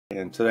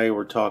and today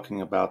we're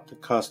talking about the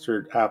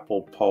Custard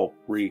Apple Pulp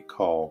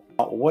Recall.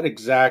 What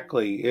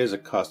exactly is a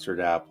custard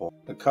apple?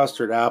 A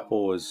custard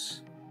apple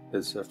is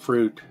a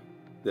fruit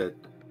that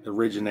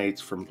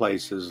originates from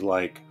places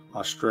like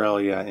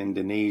Australia,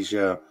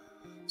 Indonesia,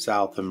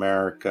 South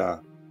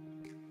America,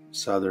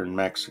 southern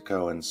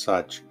Mexico and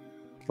such,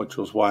 which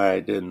was why I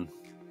didn't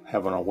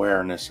have an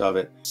awareness of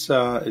it.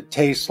 It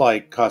tastes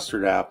like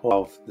custard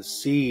apple. The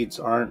seeds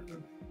aren't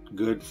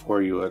good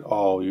for you at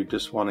all. You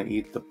just want to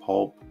eat the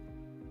pulp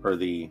or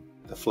the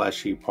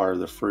fleshy part of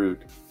the fruit.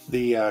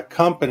 The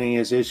company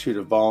has issued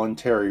a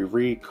voluntary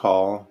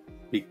recall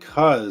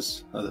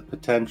because of the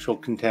potential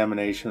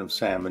contamination of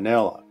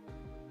Salmonella.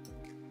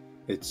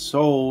 It's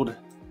sold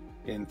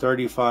in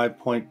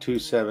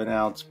 35.27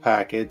 ounce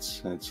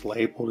packets, and it's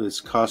labeled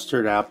as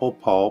custard apple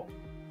pulp.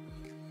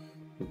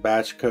 The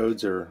batch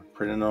codes are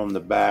printed on the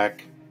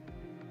back,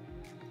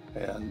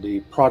 and the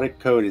product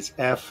code is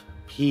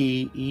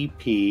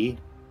FPEP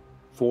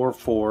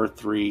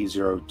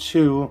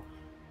 44302.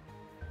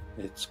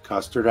 It's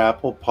custard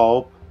apple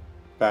pulp.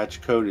 Batch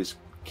code is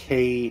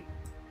KWHO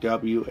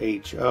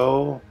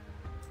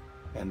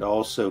and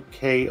also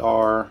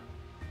KRQO.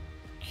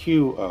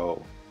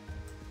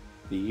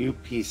 The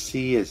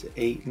UPC is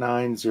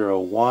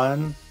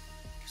 8901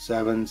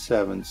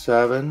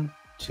 777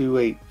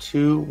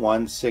 282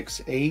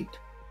 168,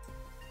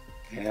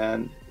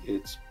 and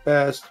it's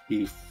best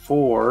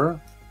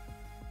before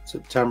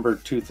September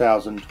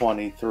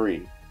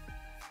 2023.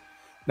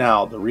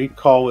 Now, the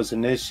recall was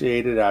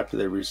initiated after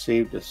they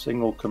received a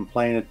single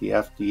complaint at the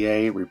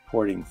FDA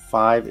reporting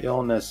 5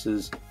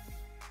 illnesses,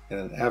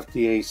 and an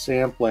FDA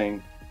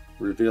sampling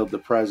revealed the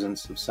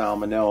presence of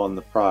Salmonella in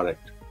the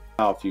product.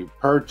 Now, if you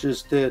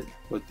purchased it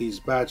with these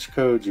batch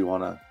codes, you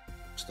want to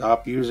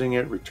stop using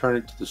it, return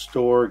it to the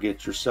store,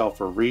 get yourself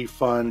a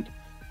refund.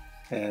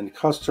 And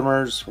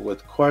customers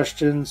with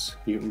questions,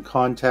 you can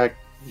contact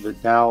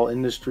Vadilal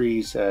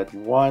Industries at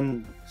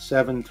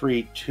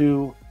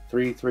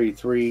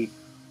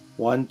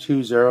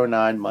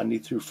 1-732-333-1209 Monday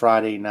through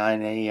Friday,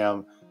 9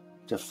 a.m.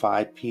 to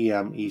 5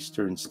 p.m.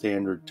 Eastern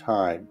Standard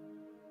Time.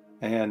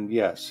 And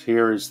yes,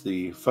 here is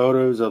the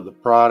photos of the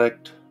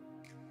product.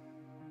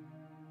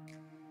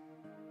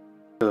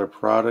 The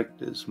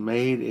product is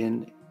made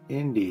in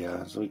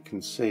India, as we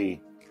can see.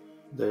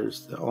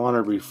 There's the on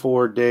or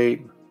before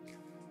date,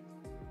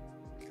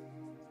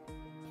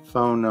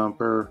 phone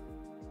number.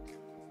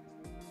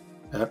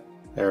 Yep,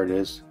 there it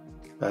is.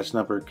 Batch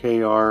number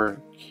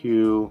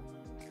KRQO.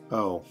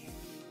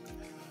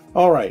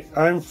 Alright,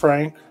 I'm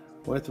Frank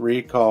with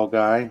Recall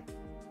Guy.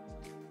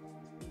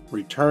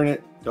 Return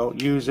it,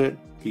 don't use it,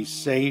 be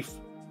safe.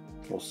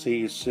 We'll see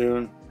you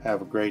soon.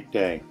 Have a great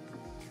day.